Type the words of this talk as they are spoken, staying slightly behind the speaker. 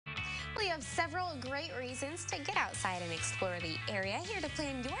Well, you have several great reasons to get outside and explore the area. Here to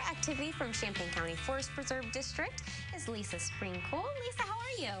plan your activity from Champaign County Forest Preserve District is Lisa Springcool. Lisa, how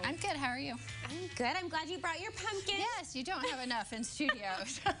are you? I'm good. How are you? I'm good. I'm glad you brought your pumpkin. Yes, you don't have enough in studio,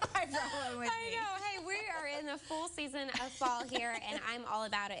 so I brought one with me. I know. Hey, we are in the full season of fall here, and I'm all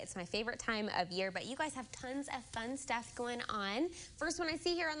about it. It's my favorite time of year, but you guys have tons of fun stuff going on. First one I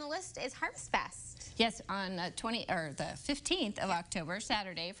see here on the list is Harvest Fest. Yes, on the 15th of October,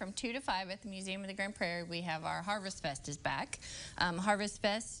 Saturday, from 2 to 5 at the Museum of the Grand Prairie, we have our Harvest Fest is back. Harvest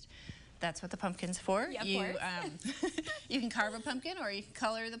Fest, that's what the pumpkin's for. Yeah, You can carve a pumpkin or you can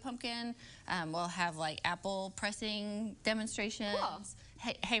color the pumpkin. We'll have like apple pressing demonstrations. Cool.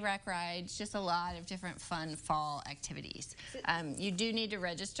 Hay rack rides, just a lot of different fun fall activities. You do need to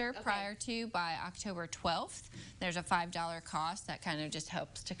register prior to by October 12th. There's a $5 cost that kind of just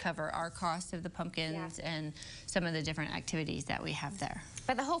helps to cover our cost of the pumpkins and some of the different activities that we have there.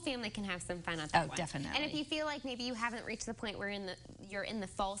 But the whole family can have some fun at that one. Definitely. And if you feel like maybe you haven't reached the point where you're in the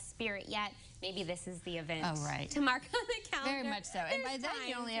fall spirit yet, maybe this is the event to mark on the calendar. Very much so. And by then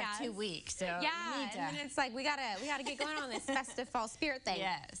you only have 2 weeks, so and then it's like we gotta get going on this festive fall spirit thing.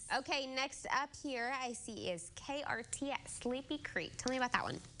 Yes. Okay, next up here I see is KRT at Sleepy Creek. Tell me about that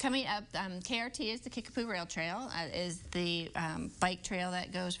one. Coming up, KRT is the Kickapoo Rail Trail. Is the bike trail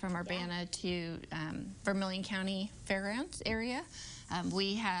that goes from Urbana to Vermilion County Fairgrounds area.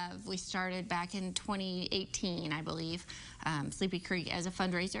 We started back in 2018, I believe, Sleepy Creek as a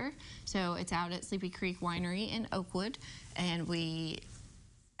fundraiser. So it's out at Sleepy Creek Winery in Oakwood, and we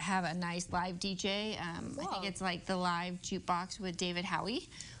have a nice live DJ. I think it's like the live jukebox with David Howie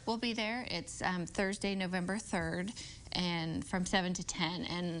will be there. It's Thursday, November 3rd, and from 7 to 10.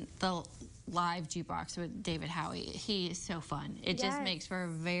 And the live jukebox with David Howie, he is so fun. It just makes for a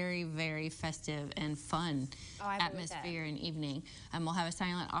very, very festive and fun atmosphere and evening. We'll have a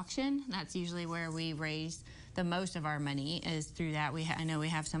silent auction. That's usually where we raise the most of our money, is through that. I know we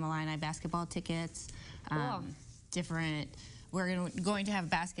have some Illini basketball tickets, we're going to have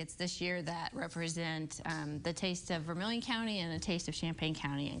baskets this year that represent the taste of Vermilion County and the taste of Champaign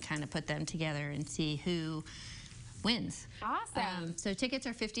County, and kind of put them together and see who wins. Awesome. So tickets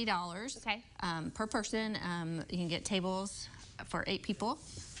are $50 per person. You can get tables for 8 people.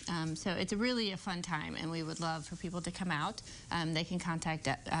 So it's really a fun time, and we would love for people to come out. They can contact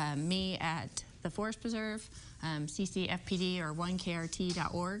me at the Forest Preserve, CCFPD, or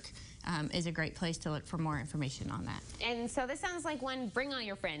 1KRT.org. Is a great place to look for more information on that. And so this sounds like one, bring all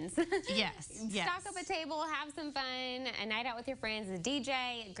your friends. Yes. Stock up a table, have some fun, a night out with your friends, a DJ,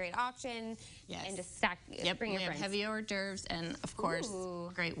 a great auction, and just bring your friends. We have heavy hors d'oeuvres and, of course,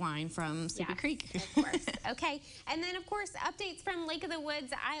 great wine from Sleepy Creek. Of course. Okay. And then, of course, updates from Lake of the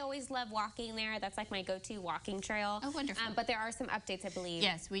Woods. I always love walking there. That's like my go-to walking trail. Oh, wonderful. But there are some updates, I believe.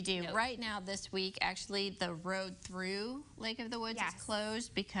 Yes, we do. Right now, this week, actually, the road through Lake of the Woods is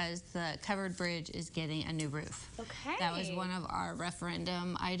closed because the covered bridge is getting a new roof. Okay. That was one of our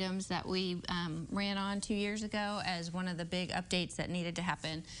referendum items that we ran on 2 years ago as one of the big updates that needed to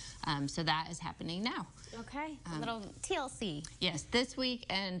happen. So that is happening now. Okay. A little TLC. Yes, this week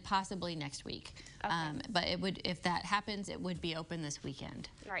and possibly next week. But it would, if that happens, it would be open this weekend.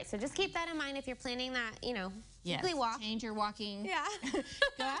 All right. So just keep that in mind if you're planning that, weekly walk. Change your walking. Yeah.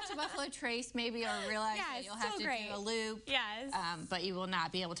 Go out to Buffalo Trace maybe, or realize that you'll have to do a loop. Yes. But you will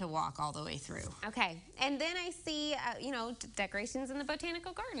not be able to walk all the way through. Okay. And then I see, decorations in the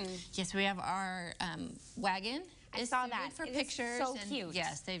Botanical Garden. Yes, we have our wagon. I saw that for pictures. So cute.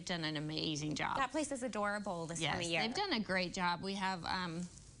 Yes, they've done an amazing job. That place is adorable this time of year. They've done a great job. We have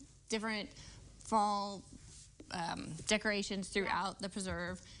different fall decorations throughout the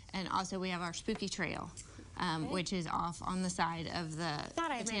preserve, and also we have our spooky trail, which is off on the side of the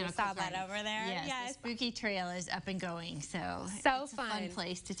Botanical saw Garden. that over there. Yes, the spooky trail is up and going, so it's fun. A fun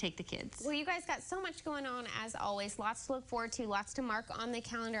place to take the kids. Well, you guys got so much going on, as always. Lots to look forward to, lots to mark on the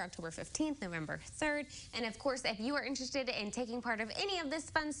calendar. October 15th, November 3rd. And of course, if you are interested in taking part of any of this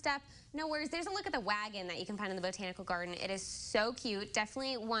fun stuff, no worries. There's a look at the wagon that you can find in the Botanical Garden. It is so cute.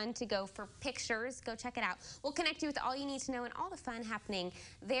 Definitely one to go for pictures. Go check it out. We'll connect you with all you need to know and all the fun happening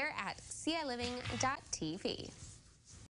there at CILiving.tv.